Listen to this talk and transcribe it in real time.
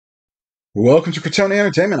Welcome to Crotone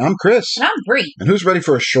Entertainment. I'm Chris. And I'm Bree. And who's ready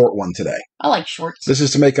for a short one today? I like shorts. This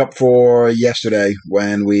is to make up for yesterday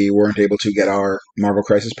when we weren't able to get our Marvel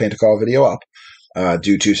Crisis Paint-a-Call video up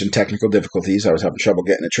due to some technical difficulties. I was having trouble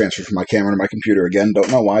getting it transferred from my camera to my computer again.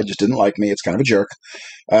 Don't know why. Just didn't like me. It's kind of a jerk.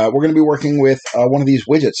 We're going to be working with one of these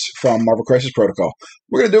widgets from Marvel Crisis Protocol.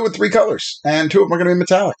 We're going to do it with 3 colors, and 2 of them are going to be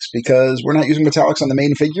metallics because we're not using metallics on the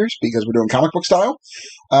main figures because we're doing comic book style.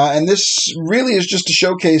 And this really is just to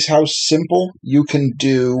showcase how simple you can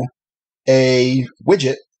do a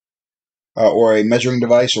widget or a measuring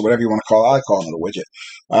device or whatever you want to call it. I call it a widget.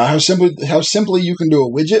 How simply you can do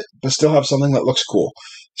a widget but still have something that looks cool.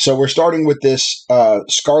 So we're starting with this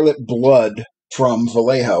Scarlet Blood from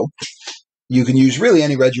Vallejo. You can use really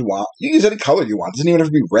any red you want. You can use any color you want. It doesn't even have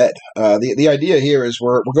to be red. The idea here is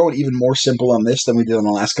we're going even more simple on this than we did on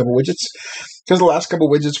the last couple widgets. Because the last couple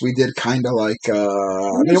widgets we did kind of like...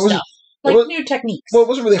 new techniques. Well, it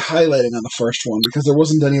wasn't really highlighting on the first one because there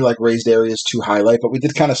wasn't any like raised areas to highlight, but we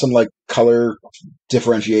did kind of some like color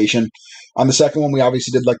differentiation. On the second one, we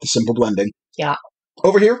obviously did like the simple blending. Yeah.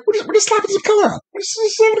 Over here, we're just slapping some color on. We're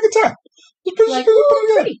just having a good time.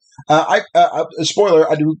 Spoiler,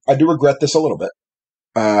 I do regret this a little bit.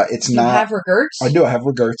 It's not. You have regrets? I do. I have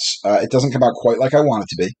regrets. It doesn't come out quite like I want it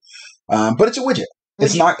to be, but it's a widget.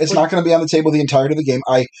 It's not going to be on the table the entirety of the game.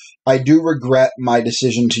 I do regret my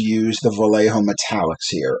decision to use the Vallejo metallics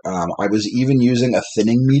here. I was even using a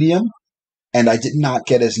thinning medium, and I did not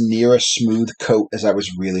get as near a smooth coat as I was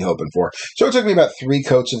really hoping for. So it took me about 3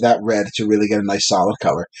 coats of that red to really get a nice solid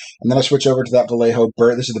color. And then I switched over to that Vallejo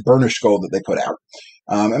this is the burnished gold that they put out.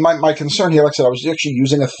 And my concern here, like I said, I was actually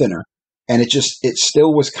using a thinner, and it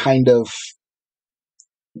still was kind of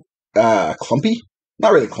clumpy.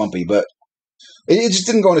 Not really clumpy, but it just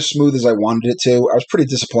didn't go in as smooth as I wanted it to. I was pretty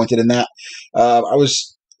disappointed in that. I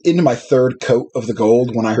was into my 3rd coat of the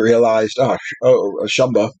gold when I realized,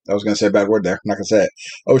 Shumba. I was going to say a bad word there. I'm not going to say it.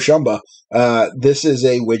 Oh, Shumba. This is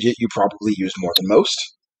a widget you probably use more than most.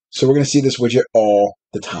 So we're going to see this widget all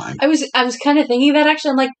the time. I was kind of thinking that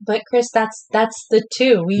actually. I'm like, but Chris, that's the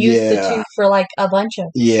 2. We use the 2 for like a bunch of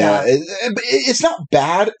stuff. It's not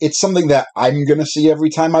bad. It's something that I'm going to see every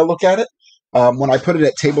time I look at it. When I put it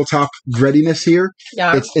at tabletop readiness here,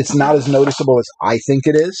 it's not as noticeable as I think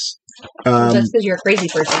it is. That's because you're a crazy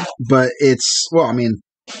person. But it's, well, I mean,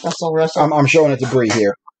 Russell. I'm showing it to Bree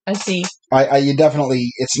here. I see. You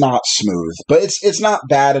definitely, it's not smooth, but it's not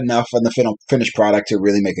bad enough on the finished product to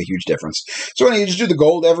really make a huge difference. So anyway, you just do the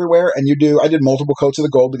gold everywhere, and I did multiple coats of the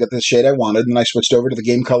gold to get the shade I wanted, and I switched over to the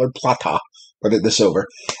game colored plata, or the silver,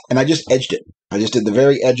 and I just edged it. I just did the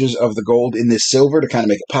very edges of the gold in this silver to kind of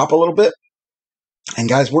make it pop a little bit. And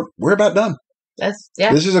guys, we're about done. This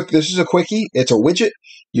is a quickie. It's a widget.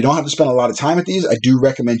 You don't have to spend a lot of time at these. I do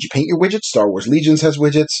recommend you paint your widgets. Star Wars Legions has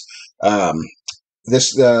widgets.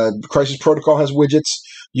 This Crisis Protocol has widgets.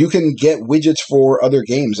 You can get widgets for other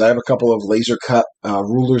games. I have a couple of laser cut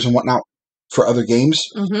rulers and whatnot for other games.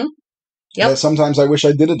 Mm-hmm. Yep. Sometimes I wish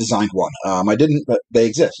I did a designed one. I didn't, but they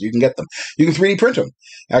exist. You can get them. You can 3D print them.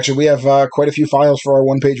 Actually, we have quite a few files for our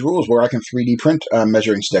one-page rules where I can 3D print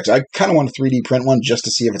measuring sticks. I kind of want to 3D print one just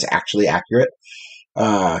to see if it's actually accurate.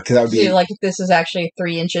 Because that would be like if this is actually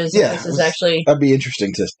 3 inches. Yeah, this is actually that'd be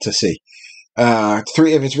interesting to see. If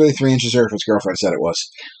it's really 3 inches, or if its girlfriend said it was.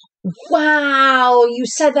 Wow, you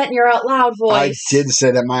said that in your out loud voice. I did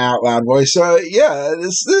say that in my out loud voice. So yeah,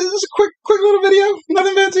 this is a quick little video.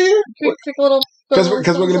 Nothing fancy here. Quick little. Because we're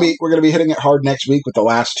gonna be hitting it hard next week with the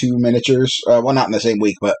last 2 miniatures. Well, not in the same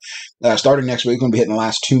week, but starting next week, we're gonna be hitting the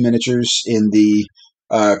last 2 miniatures in the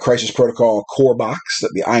Crisis Protocol core box.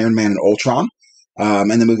 That'd be Iron Man and Ultron.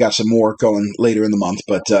 And then we've got some more going later in the month.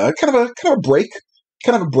 But kind of a break.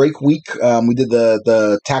 Kind of a break week. We did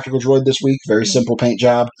the tactical droid this week. Very simple paint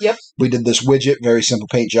job. Yep. We did this widget. Very simple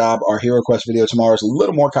paint job. Our Hero Quest video tomorrow is a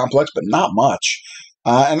little more complex, but not much.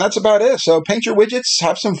 And that's about it. So paint your widgets.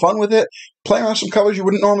 Have some fun with it. Play around with some colors you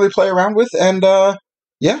wouldn't normally play around with. And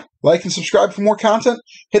like and subscribe for more content.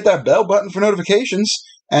 Hit that bell button for notifications.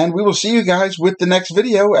 And we will see you guys with the next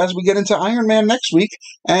video as we get into Iron Man next week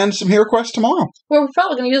and some Hero Quest tomorrow. Well, we're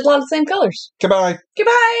probably going to use a lot of the same colors. Goodbye.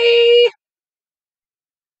 Goodbye.